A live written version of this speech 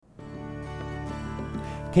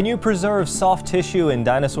Can you preserve soft tissue in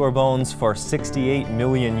dinosaur bones for 68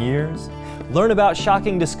 million years? Learn about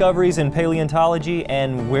shocking discoveries in paleontology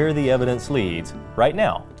and where the evidence leads right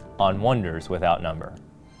now on Wonders Without Number.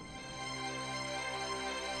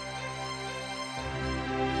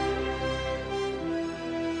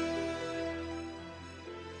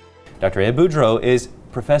 Dr. Ed Boudreau is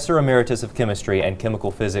Professor Emeritus of Chemistry and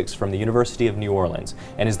Chemical Physics from the University of New Orleans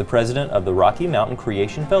and is the president of the Rocky Mountain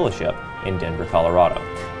Creation Fellowship in Denver, Colorado.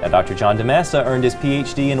 Now, Dr. John DeMassa earned his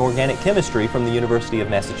PhD in organic chemistry from the University of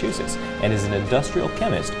Massachusetts and is an industrial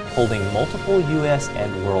chemist holding multiple U.S.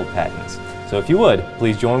 and world patents. So if you would,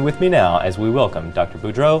 please join with me now as we welcome Dr.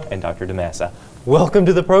 Boudreau and Dr. DeMassa. Welcome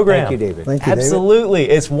to the program. Thank you, David. Thank you, Absolutely.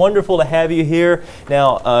 David. It's wonderful to have you here.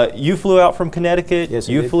 Now, you flew out from Connecticut. Yes,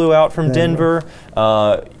 you flew out from Denver.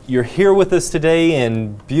 You're here with us today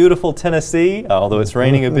in beautiful Tennessee, although it's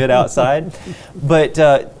raining a bit outside. But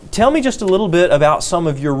tell me just a little bit about some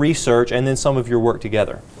of your research and then some of your work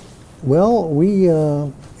together. Well, we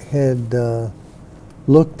had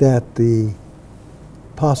looked at the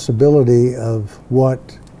possibility of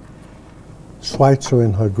what Schweitzer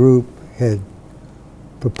and her group had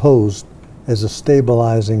proposed as a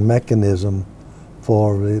stabilizing mechanism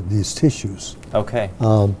for these tissues. Okay.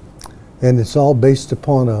 And it's all based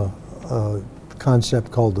upon a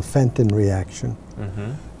concept called the Fenton reaction.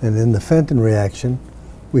 Mm-hmm. And in the Fenton reaction,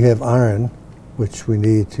 we have iron, which we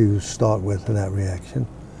need to start with in that reaction.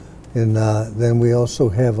 And then we also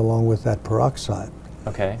have, along with that, peroxide.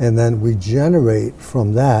 Okay. And then we generate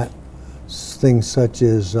from that things such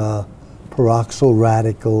as peroxyl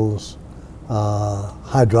radicals,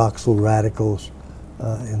 hydroxyl radicals,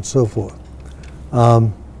 and so forth.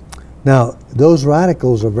 Now, those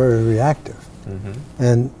radicals are very reactive. Mm-hmm.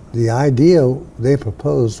 And the idea they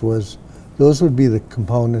proposed was those would be the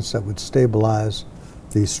components that would stabilize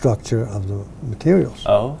the structure of the materials.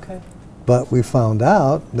 Oh, okay. But we found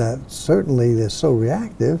out that certainly they're so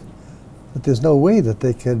reactive that there's no way that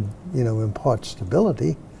they could, impart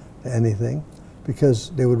stability to anything, because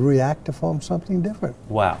they would react to form something different.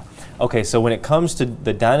 Wow. Okay, so when it comes to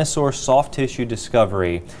the dinosaur soft tissue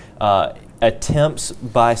discovery, attempts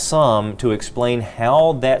by some to explain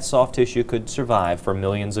how that soft tissue could survive for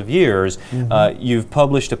millions of years, you've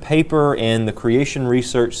published a paper in the Creation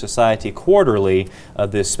Research Society Quarterly,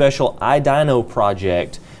 this special iDino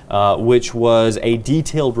project, which was a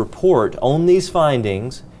detailed report on these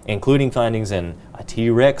findings, including findings in a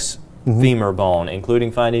T-Rex femur bone,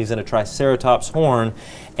 including findings in a Triceratops horn,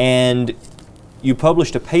 and you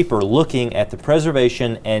published a paper looking at the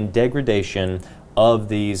preservation and degradation of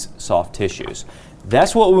these soft tissues.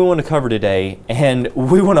 That's what we want to cover today, and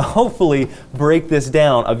we want to hopefully break this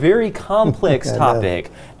down, a very complex topic,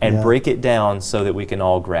 and break it down so that we can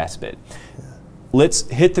all grasp it. Let's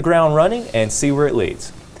hit the ground running and see where it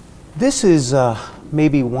leads. This is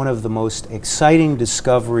maybe one of the most exciting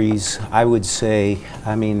discoveries, I would say.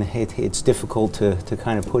 I mean, it's difficult to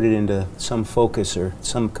kind of put it into some focus or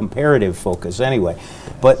some comparative focus anyway.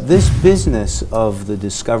 But this business of the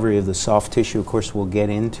discovery of the soft tissue, of course we'll get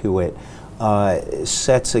into it,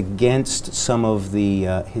 sets against some of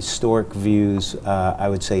the historic views, I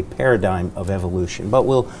would say, paradigm of evolution. But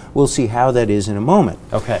we'll see how that is in a moment.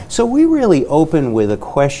 Okay. So we really open with a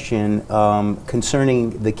question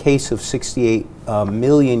concerning the case of 68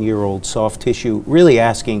 million-year-old soft tissue, really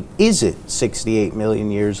asking, is it 68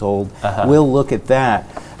 million years old? We'll look at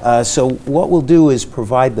that. So what we'll do is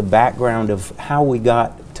provide the background of how we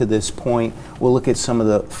got to this point. We'll look at some of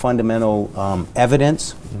the fundamental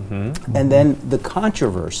evidence, and then the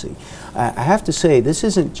controversy. I have to say, this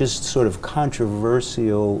isn't just sort of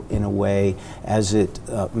controversial in a way as it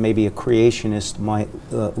maybe a creationist might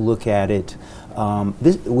look at it.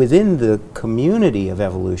 Within the community of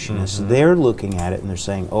evolutionists, they're looking at it and they're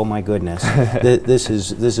saying, "Oh my goodness, this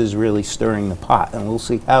is really stirring the pot," and we'll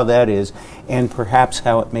see how that is, and perhaps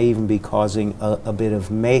how it may even be causing a bit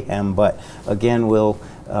of mayhem. But again, we'll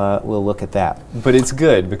look at that. But it's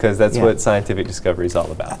good because that's what scientific discovery is all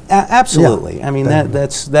about. Absolutely. Yeah. I mean,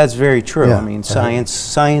 that's very true. Yeah. I mean,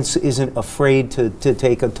 science isn't afraid to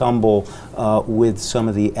take a tumble with some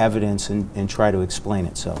of the evidence and try to explain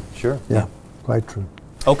it. So sure. Yeah. Quite true.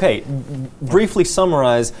 Okay, briefly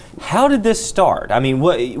summarize, how did this start? I mean,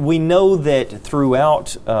 we know that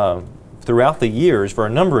throughout the years, for a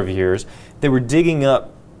number of years, they were digging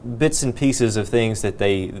up bits and pieces of things that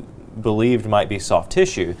they believed might be soft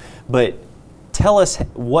tissue, but tell us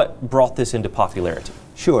what brought this into popularity.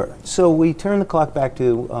 Sure. So we turn the clock back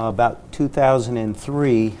to about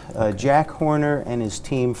 2003. Jack Horner and his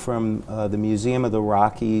team from the Museum of the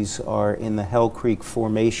Rockies are in the Hell Creek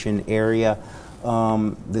Formation area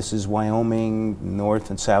This is Wyoming, North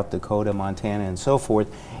and South Dakota, Montana, and so forth.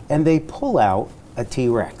 And they pull out a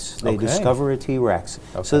T-Rex. They Okay. discover a T-Rex.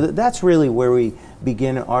 Okay. So that's really where we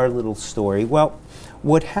begin our little story. Well,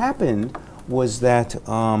 what happened was that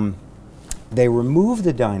they removed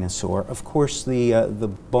the dinosaur. Of course, the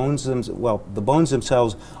bones the bones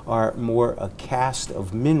themselves are more a cast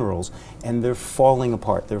of minerals, and they're falling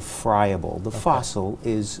apart. They're friable. The fossil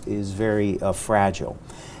is very fragile.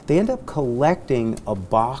 They end up collecting a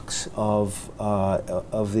box of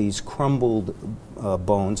these crumbled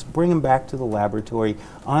bones, bring them back to the laboratory.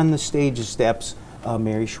 On the stage steps,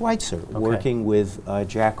 Mary Schweitzer, working with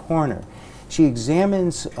Jack Horner. She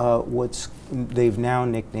examines what's they've now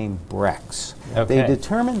nicknamed Brex. Okay. They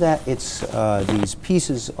determine that it's these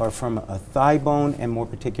pieces are from a thigh bone, and more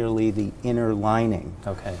particularly the inner lining.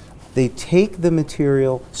 Okay. They take the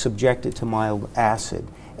material, subject it to mild acid,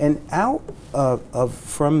 and out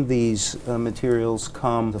from these materials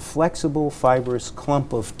come the flexible, fibrous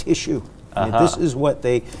clump of tissue. And this is what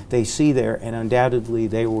they see there, and undoubtedly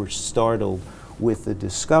they were startled with the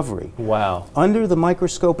discovery. Wow. Under the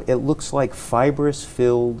microscope, it looks like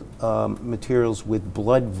fibrous-filled materials with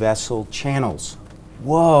blood vessel channels.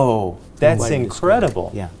 Whoa, that's Quite a incredible.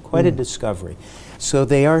 discovery. Yeah, quite a discovery. So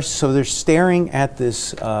they're staring at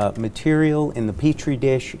this material in the petri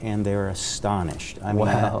dish, and they're astonished. I mean,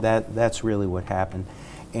 Wow. that's really what happened.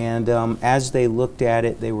 And as they looked at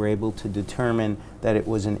it, they were able to determine that it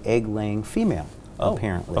was an egg-laying female. Oh,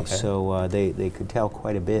 Apparently. okay. So they could tell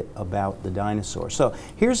quite a bit about the dinosaur. So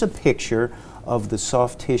here's a picture of the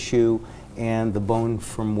soft tissue and the bone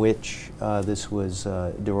from which this was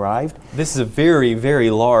derived. This is a very,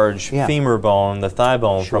 very large Yeah. femur bone, the thigh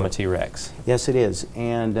bone Sure. from a T-Rex. Yes, it is.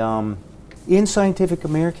 And in Scientific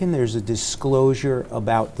American, there's a disclosure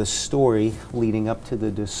about the story leading up to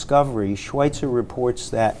the discovery. Schweitzer reports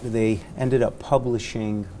that they ended up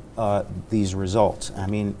publishing these results. I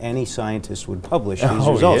mean, any scientist would publish these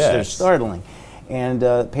results. Yes. They're startling. And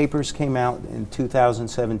papers came out in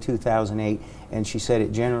 2007, 2008, and she said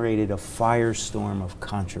it generated a firestorm of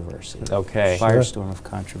controversy. Okay. Firestorm of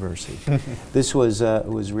controversy. This was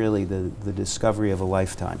really the discovery of a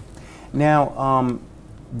lifetime. Now,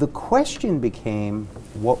 the question became,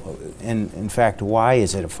 and in fact, why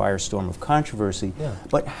is it a firestorm of controversy? Yeah.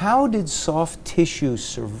 But how did soft tissue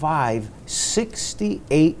survive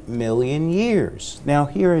 68 million years? Now,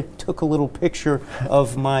 here I took a little picture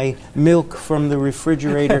of my milk from the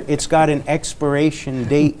refrigerator. It's got an expiration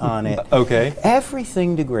date on it. Okay.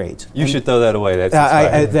 Everything degrades. You should throw that away. That's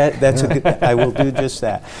That's a good, I will do just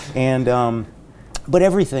that. And but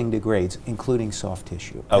everything degrades, including soft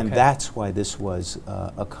tissue, and Okay. that's why this was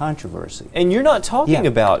a controversy. And you're not talking Yeah.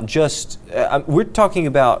 about just, we're talking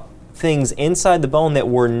about things inside the bone that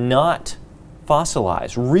were not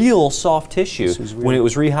fossilized, real soft tissue. This is real. When it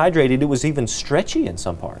was rehydrated, it was even stretchy in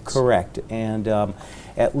some parts. Correct, and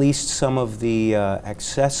at least some of the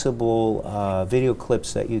accessible video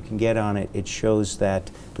clips that you can get on it, it shows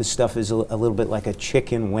that the stuff is a little bit like a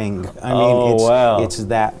chicken wing. I mean, Oh, wow. it's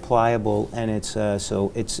that pliable, and it's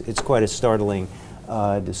so it's quite a startling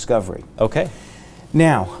discovery. Okay.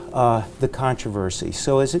 Now, the controversy.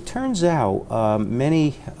 So as it turns out,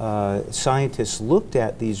 many scientists looked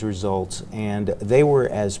at these results, and they were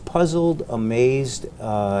as puzzled, amazed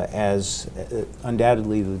as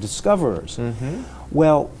undoubtedly the discoverers.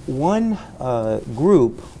 Well, one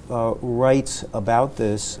group writes about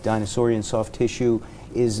this dinosaurian soft tissue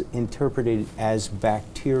is interpreted as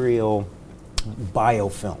bacterial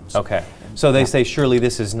biofilms. Okay. So they say surely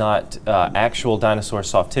this is not actual dinosaur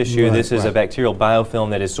soft tissue. Right, This is a right. bacterial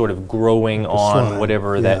biofilm that is sort of growing on slime.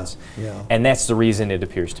 whatever Yeah, that's, yeah. and that's the reason it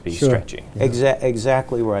appears to be Sure. stretchy.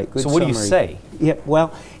 Exactly right. Good So what do you summary. say? Yeah,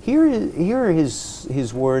 well, here are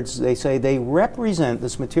his words. They say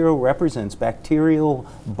this material represents bacterial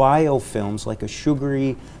biofilms like a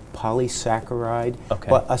sugary polysaccharide, Okay.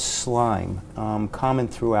 but a slime common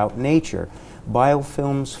throughout nature.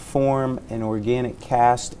 Biofilms form an organic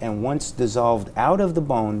cast and once dissolved out of the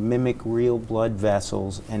bone mimic real blood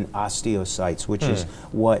vessels and osteocytes, which is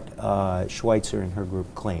what Schweitzer and her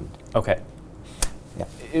group claimed. Okay.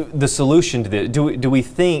 Yeah. The solution to this, do we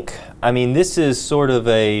think, I mean, this is sort of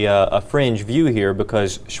a fringe view here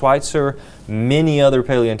because Schweitzer, many other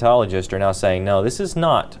paleontologists are now saying, no, this is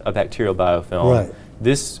not a bacterial biofilm. Right.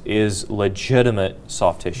 This is legitimate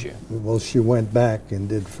soft tissue. Well, she went back and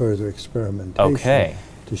did further experimentation Okay.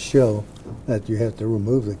 to show that you have to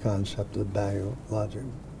remove the concept of biological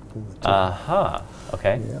material. Aha.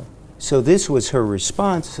 Okay. Yeah. So this was her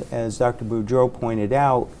response, as Dr. Boudreau pointed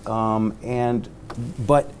out,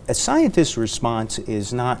 but a scientist's response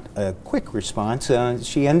is not a quick response.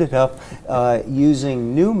 She ended up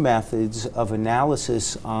using new methods of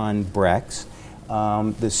analysis on Brex,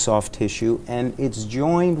 this soft tissue, and it's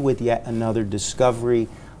joined with yet another discovery,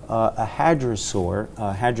 a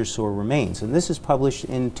hadrosaur remains. And this is published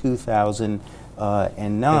in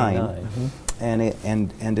 2009. And it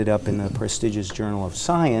ended up in the prestigious Journal of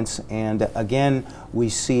Science. And again, we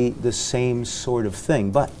see the same sort of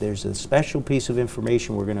thing. But there's a special piece of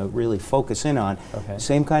information we're going to really focus in on. Okay.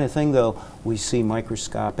 Same kind of thing, though. We see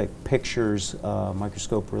microscopic pictures,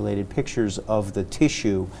 microscope-related pictures of the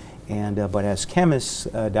tissue. And but as chemists,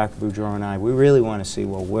 Dr. Boudreau and I, we really want to see,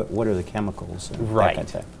 well, what are the chemicals? And Right. that kind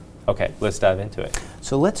of thing. Okay, let's dive into it.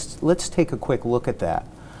 So let's take a quick look at that.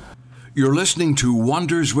 You're listening to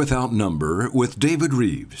Wonders Without Number with David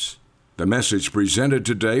Reeves. The message presented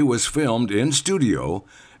today was filmed in studio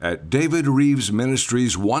at David Reeves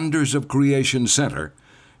Ministries Wonders of Creation Center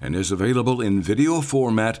and is available in video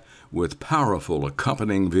format with powerful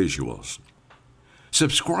accompanying visuals.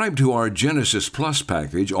 Subscribe to our Genesis Plus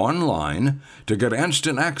package online to get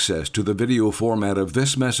instant access to the video format of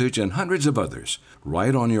this message and hundreds of others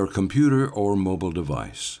right on your computer or mobile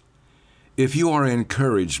device. If you are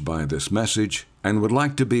encouraged by this message and would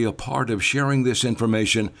like to be a part of sharing this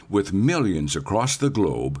information with millions across the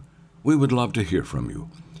globe, we would love to hear from you.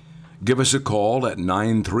 Give us a call at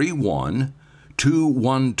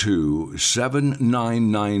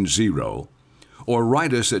 931-212-7990 or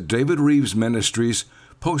write us at David Reeves Ministries,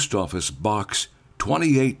 Post Office Box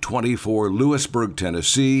 2824, Lewisburg,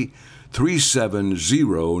 Tennessee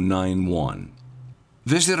 37091.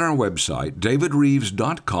 Visit our website,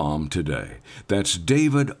 davidreeves.com, today. That's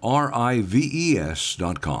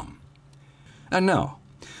davidrives.com. And now,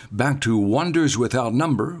 back to Wonders Without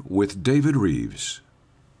Number with David Reeves.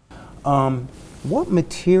 What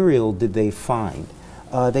material did they find?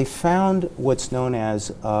 They found what's known as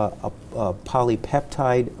a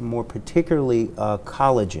polypeptide, more particularly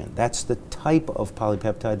collagen. That's the type of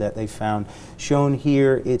polypeptide that they found. Shown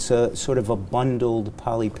here, it's a sort of a bundled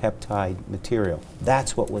polypeptide material.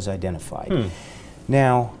 That's what was identified.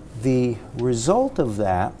 Now, the result of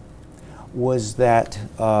that was that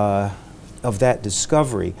of that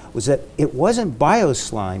discovery was that it wasn't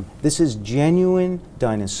bioslime. This is genuine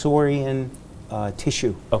dinosaurian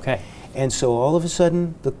tissue. Okay. And so all of a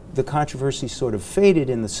sudden, the controversy sort of faded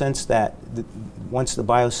in the sense that once the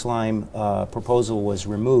bioslime proposal was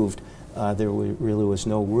removed, there really was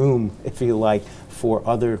no room, if you like, for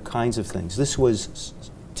other kinds of things. This was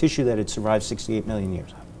tissue that had survived 68 million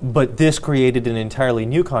years. But this created an entirely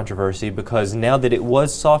new controversy because now that it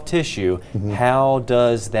was soft tissue, how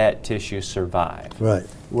does that tissue survive? Right.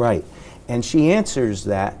 Right. And she answers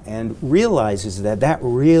that and realizes that that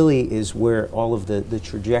really is where all of the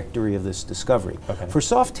trajectory of this discovery. Okay. For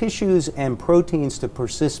soft tissues and proteins to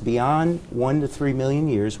persist beyond 1 to 3 million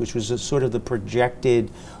years, which was sort of the projected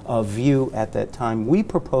view at that time, we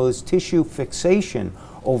proposed tissue fixation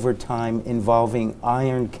over time involving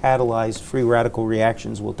iron-catalyzed free radical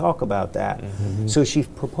reactions. We'll talk about that. So she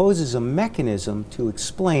proposes a mechanism to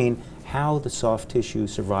explain how the soft tissue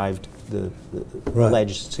survived the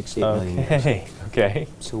alleged 68 million years. Okay.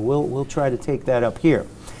 So we'll try to take that up here.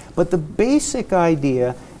 But the basic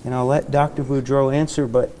idea, and I'll let Dr. Boudreau answer,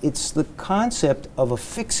 but it's the concept of a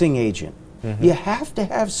fixing agent. You have to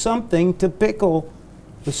have something to pickle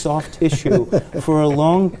the soft tissue for a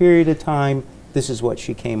long period of time. This is what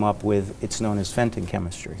she came up with. It's known as Fenton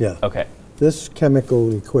chemistry. Yeah. Okay. This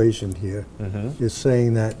chemical equation here is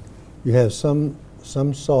saying that you have some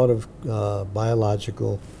sort of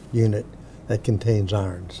biological unit that contains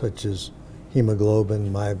iron, such as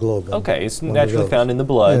hemoglobin, myoglobin. Okay, it's naturally found in the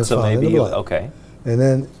blood, Yeah, so found in maybe the blood. okay. And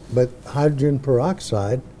then, but hydrogen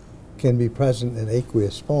peroxide can be present in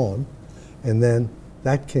aqueous form, and then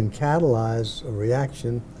that can catalyze a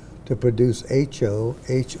reaction to produce HO,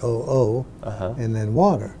 HOO, and then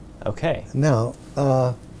water. Okay. Now,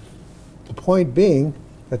 the point being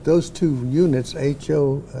that those two units,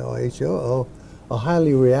 HO or HOO, are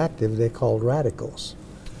highly reactive. They're called radicals.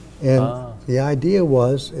 And the idea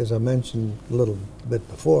was, as I mentioned a little bit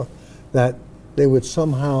before, that they would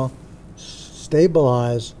somehow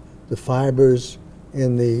stabilize the fibers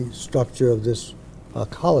in the structure of this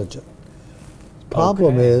collagen. The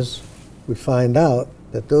problem is, we find out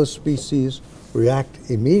that those species react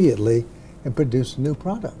immediately and produce a new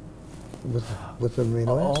product with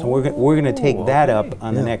amino acids. So we're going to take that up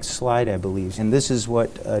on the next slide, I believe. And this is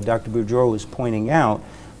what Dr. Boudreau was pointing out.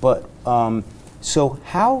 But So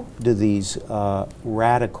how do these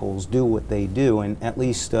radicals do what they do? And at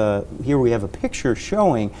least here we have a picture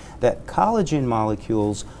showing that collagen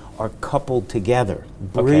molecules are coupled together,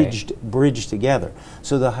 bridged together.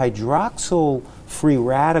 So the hydroxyl free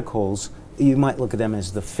radicals, you might look at them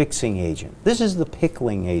as the fixing agent. This is the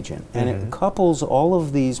pickling agent, and it couples all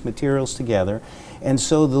of these materials together. And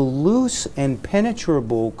so the loose and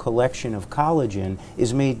penetrable collection of collagen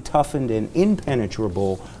is made toughened and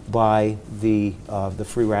impenetrable by the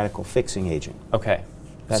free radical fixing agent. Okay.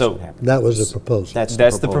 That's so what happens. That was the proposal.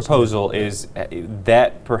 that's the proposal is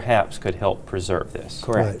that perhaps could help preserve this.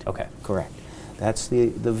 Correct. Right. Okay. Correct. That's the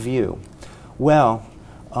view. Well,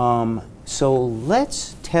 so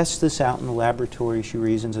let's test this out in the laboratory, she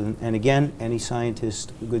reasons, and again, any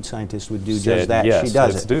scientist, good scientist would do just that. Yes, she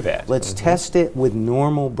does let's it. do that. Let's test it with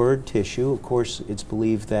normal bird tissue. Of course, it's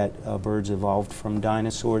believed that birds evolved from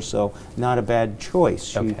dinosaurs, so not a bad choice.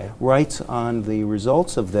 She writes on the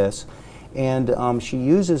results of this, and she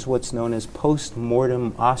uses what's known as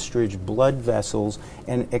post-mortem ostrich blood vessels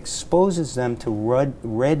and exposes them to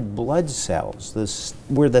red blood cells,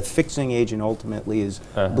 where the fixing agent ultimately is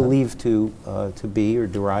believed to be or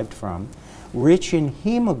derived from, rich in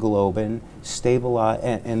hemoglobin,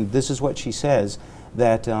 and this is what she says,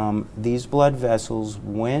 that these blood vessels,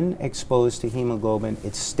 when exposed to hemoglobin,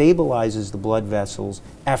 it stabilizes the blood vessels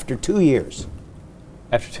after 2 years.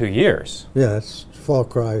 After 2 years. Yeah, it's far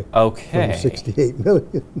cry Okay. from 68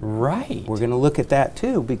 million. Right. We're going to look at that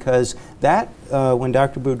too, because that when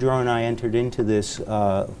Dr. Boudreau and I entered into this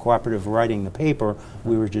cooperative writing the paper,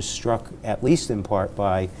 we were just struck, at least in part,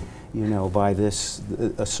 by this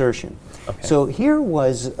assertion. Okay. So here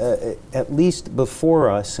was, at least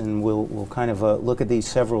before us, and we'll kind of look at these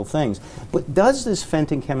several things, but does this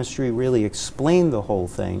Fenton chemistry really explain the whole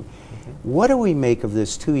thing? What do we make of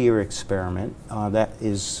this 2-year experiment that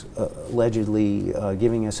is allegedly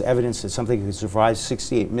giving us evidence that something could survive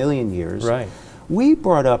 68 million years? Right. We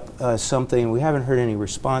brought up something, we haven't heard any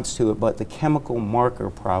response to it, but the chemical marker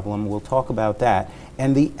problem. We'll talk about that,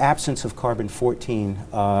 and the absence of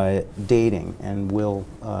carbon-14 dating, and we'll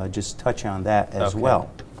just touch on that as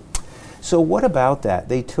well. So what about that?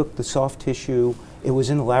 They took the soft tissue. It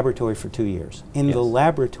was in the laboratory for 2 years. In the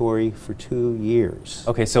laboratory for 2 years.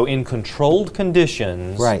 Okay, so in controlled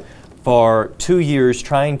conditions, Right. for 2 years,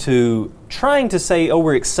 trying to say, oh,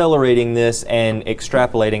 we're accelerating this and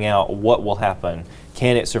extrapolating out what will happen.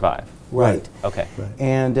 Can it survive? Right. Okay. Right.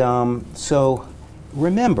 And so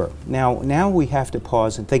remember, now we have to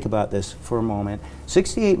pause and think about this for a moment.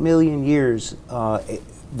 68 million years,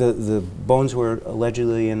 the bones were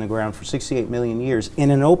allegedly in the ground for 68 million years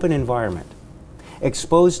in an open environment,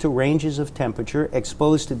 exposed to ranges of temperature,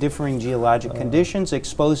 exposed to differing geologic conditions,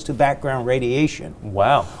 exposed to background radiation.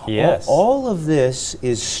 Wow. Yes. All of this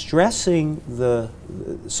is stressing the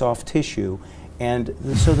soft tissue, and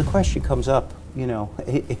so the question comes up,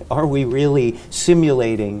 are we really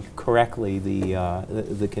simulating correctly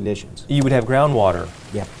the conditions? You would have groundwater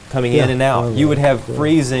coming in and out. You would have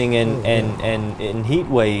freezing and heat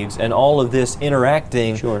waves and all of this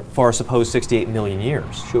interacting for a supposed 68 million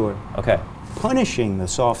years. Sure. Okay. Punishing the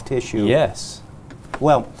soft tissue. Yes.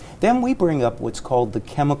 Well, then we bring up what's called the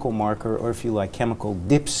chemical marker, or if you like, chemical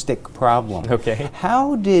dipstick problem. Okay.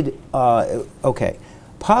 How did,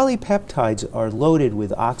 polypeptides are loaded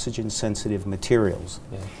with oxygen-sensitive materials.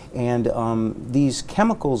 Yeah. And these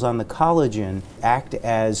chemicals on the collagen act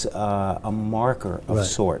as a marker of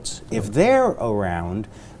sorts. If they're around,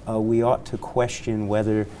 we ought to question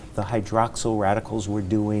whether the hydroxyl radicals were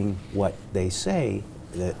doing what they say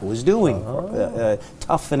that was doing,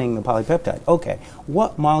 toughening the polypeptide. Okay,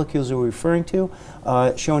 what molecules are we referring to?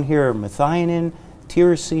 Shown here are methionine,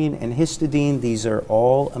 tyrosine, and histidine. These are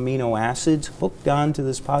all amino acids hooked onto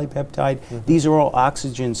this polypeptide. These are all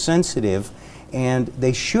oxygen sensitive, and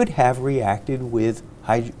they should have reacted with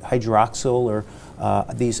hydroxyl or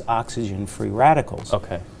these oxygen-free radicals.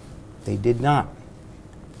 Okay. They did not.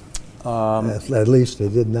 At least they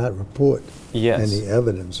did not report Yes. any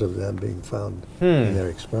evidence of them being found in their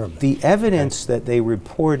experiment. The evidence that they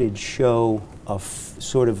reported show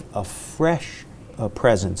sort of a fresh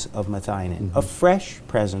presence of methionine, a fresh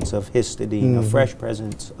presence of histidine, a fresh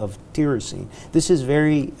presence of tyrosine. This is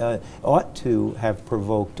very, ought to have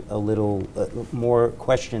provoked a little more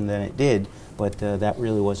question than it did, but that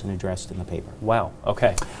really wasn't addressed in the paper. Wow.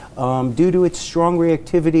 Okay. Due to its strong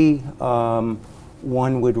reactivity,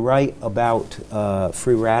 one would write about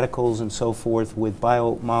free radicals and so forth with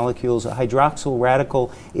biomolecules. A hydroxyl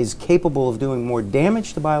radical is capable of doing more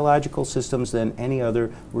damage to biological systems than any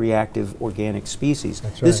other reactive organic species.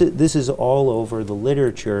 That's right. This is all over the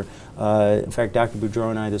literature. In fact, Dr. Boudreau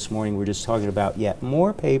and I this morning were just talking about yet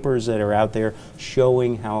more papers that are out there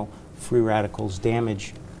showing how free radicals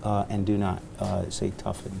damage and do not, say,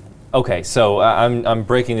 toughen. Okay, so I'm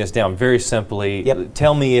breaking this down very simply. Yep.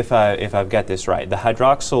 Tell me if I've got this right. The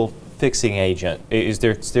hydroxyl fixing agent,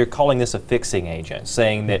 they're calling this a fixing agent,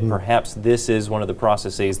 saying that perhaps this is one of the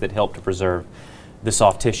processes that help to preserve the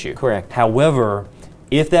soft tissue. Correct. However,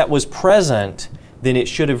 if that was present, then it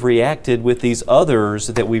should have reacted with these others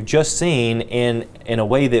that we've just seen in a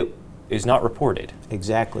way that is not reported.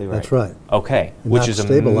 Exactly right. That's right. Okay, And which not is a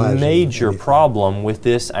stabilizing major anything. problem with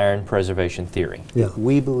this iron preservation theory. Yeah.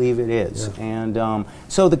 We believe it is. Yeah. And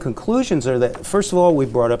so the conclusions are that, first of all, we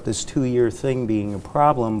brought up this 2-year thing being a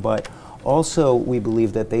problem, but also we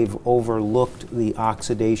believe that they've overlooked the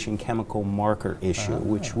oxidation chemical marker issue,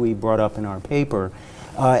 which we brought up in our paper.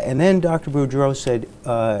 And then Dr. Boudreau said,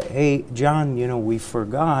 hey, John, we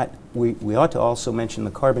forgot, we ought to also mention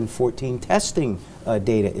the carbon-14 testing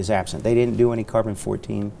data is absent. They didn't do any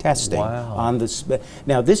carbon-14 testing on this.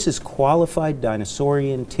 Now, this is qualified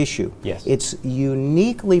dinosaurian tissue. Yes. It's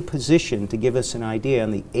uniquely positioned to give us an idea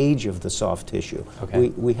on the age of the soft tissue. Okay.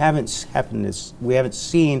 We haven't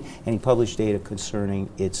seen any published data concerning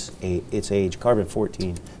its age,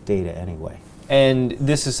 carbon-14 data anyway. And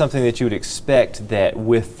this is something that you would expect that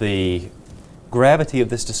with the gravity of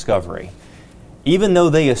this discovery, even though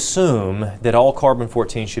they assume that all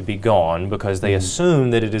carbon-14 should be gone because they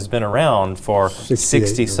assume that it has been around for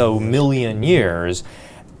 60 so million years,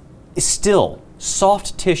 still,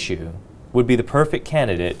 soft tissue would be the perfect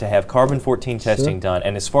candidate to have carbon-14 testing done.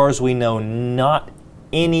 And as far as we know, not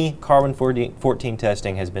any carbon-14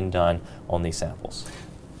 testing has been done on these samples.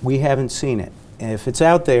 We haven't seen it. And if it's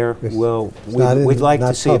out there, we'd like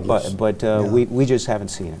to see it, but we just haven't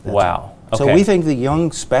seen it. That's Wow. all. Okay. So we think the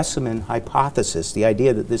young specimen hypothesis, the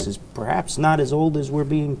idea that this is perhaps not as old as we're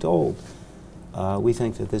being told, we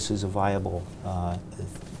think that this is a viable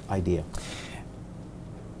idea.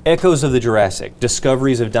 Echoes of the Jurassic,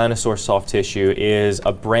 Discoveries of Dinosaur Soft Tissue is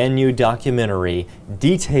a brand new documentary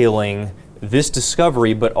detailing this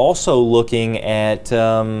discovery, but also looking at,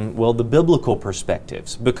 the biblical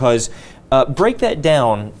perspectives. Because break that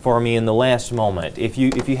down for me in the last moment. If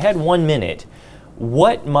you had 1 minute,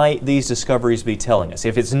 what might these discoveries be telling us?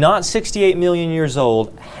 If it's not 68 million years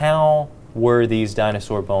old, how were these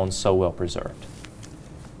dinosaur bones so well preserved?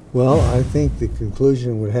 Well, I think the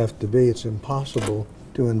conclusion would have to be it's impossible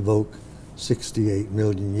to invoke 68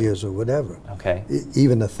 million years or whatever. Okay.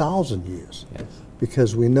 Even 1,000 years. Yes.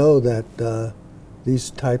 Because we know that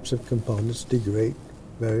these types of components degrade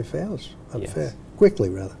very fast, quickly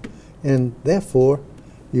rather. And therefore,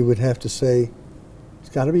 you would have to say it's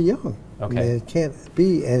got to be young. Okay. I mean, it can't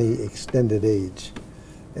be any extended age.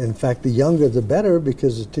 In fact, the younger the better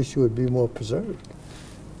because the tissue would be more preserved.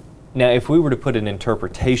 Now, if we were to put an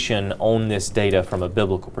interpretation on this data from a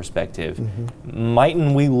biblical perspective,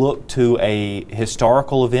 mightn't we look to a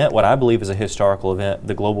historical event, what I believe is a historical event,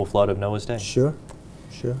 the global flood of Noah's day? Sure.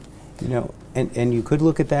 And you could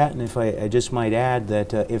look at that, and if I just might add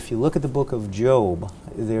that if you look at the book of Job,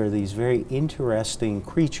 there are these very interesting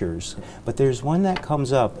creatures, but there's one that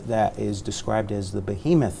comes up that is described as the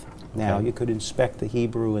behemoth. Now, you could inspect the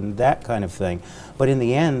Hebrew and that kind of thing, but in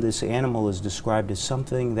the end, this animal is described as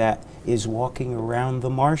something that is walking around the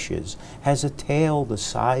marshes, has a tail the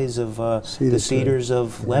size of the cedars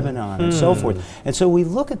of Lebanon, and so forth. And so we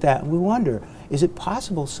look at that and we wonder, is it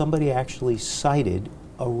possible somebody actually sighted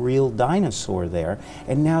a real dinosaur there?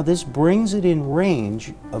 And now this brings it in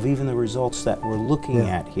range of even the results that we're looking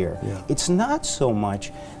at here. Yeah. It's not so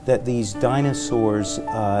much that these dinosaurs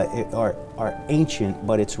are ancient,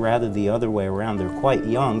 but it's rather the other way around. They're quite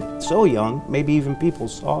young, so young, maybe even people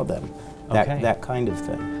saw them, that kind of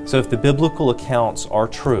thing. So if the biblical accounts are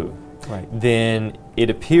true, Right. then it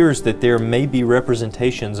appears that there may be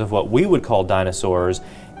representations of what we would call dinosaurs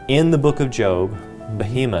in the book of Job,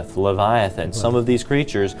 Behemoth, Leviathan, some of these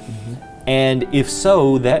creatures. And if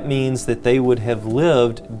so, that means that they would have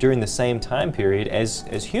lived during the same time period as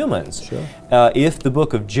humans. Sure. If the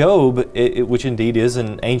book of Job, which indeed is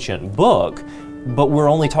an ancient book, but we're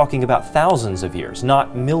only talking about thousands of years,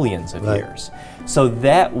 not millions of years. So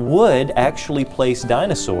that would actually place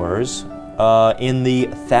dinosaurs in the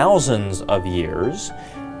thousands of years.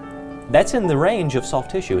 That's in the range of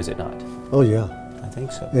soft tissue, is it not? Oh, yeah. I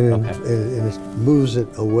think so. And it moves it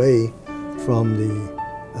away from the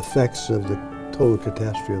effects of the total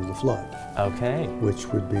catastrophe of the flood, Okay. which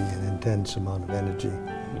would be an intense amount of energy,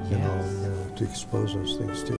 to expose those things to.